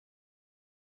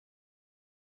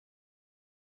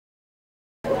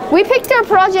We picked our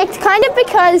project kind of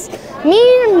because me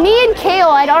and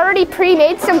Kael had already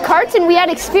pre-made some karts and we had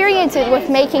experience with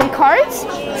making karts.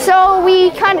 So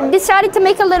we kind of decided to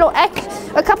make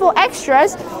a couple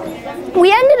extras.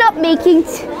 We ended up making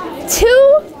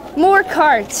two more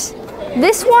karts.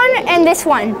 This one and this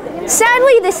one.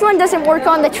 Sadly, this one doesn't work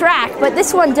on the track, but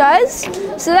this one does.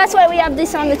 So that's why we have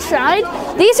this on the side.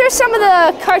 These are some of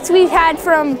the karts we've had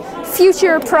from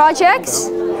future projects,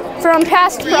 from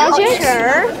past projects.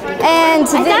 Sure. And I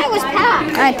thought it was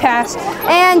passed. I passed.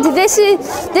 And this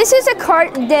is a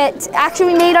kart that's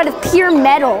actually made out of pure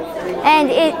metal, and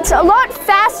it's a lot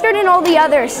faster than all the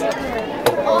others.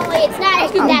 Only it's not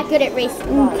actually that good at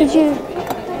racing. Could you?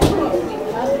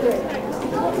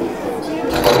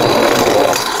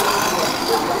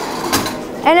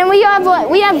 And then we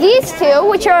have these two,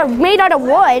 which are made out of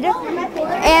wood,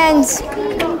 and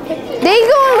they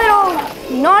go a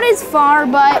little, not as far,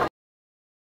 but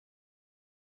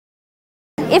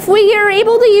if we are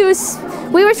able to use,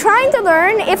 we were trying to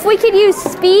learn if we could use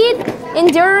speed,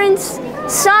 endurance,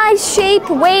 size, shape,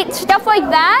 weight, stuff like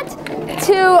that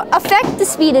to affect the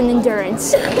speed and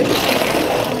endurance. What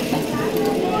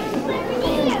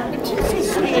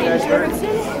did you guys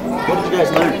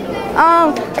learn?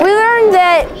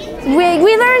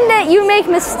 We learned that you make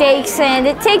mistakes and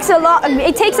it takes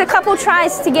a couple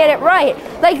tries to get it right.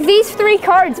 Like these three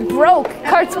karts broke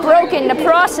in the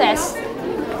process.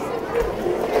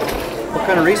 What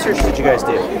kind of research did you guys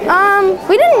do?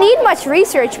 We didn't need much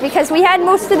research because we had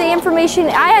most of the information.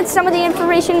 I had some of the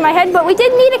information in my head, but we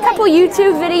did need a couple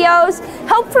YouTube videos,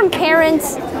 help from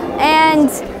parents,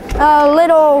 and a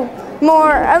little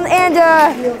more, and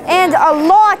a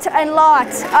lot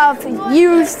of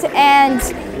used and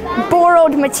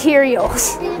borrowed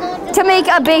materials to make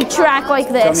a big track like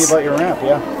this. Tell me about your ramp,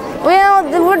 yeah. Well,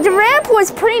 the ramp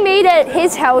was pre-made at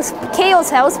his house,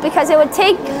 Kael's house, because it would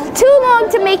take too long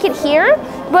to make it here.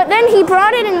 But then he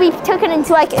brought it and we took it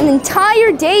into like an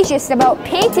entire day just about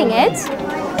painting it.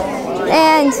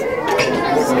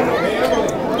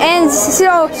 And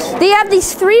so they have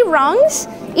these three rungs.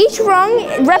 Each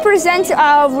rung represents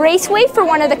a raceway for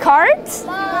one of the karts.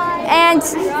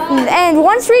 And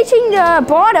once reaching the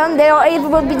bottom,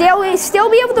 they'll still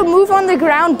be able to move on the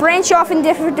ground, branch off in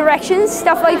different directions,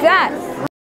 stuff like that.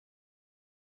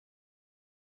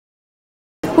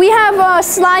 We have a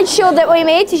slideshow that we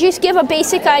made to just give a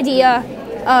basic idea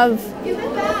of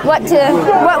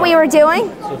what we were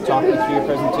doing. So talk me through your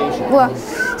presentation. Well,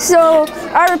 so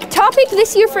our topic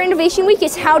this year for Innovation Week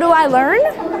is how do I learn?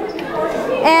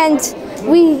 And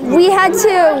we had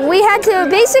to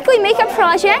basically make a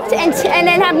project and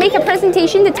then make a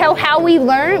presentation to tell how we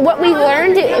learned, what we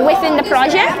learned within the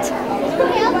project.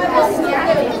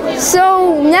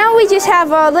 So now we just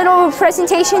have a little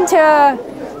presentation to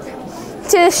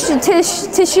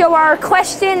show our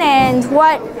question and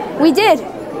what we did.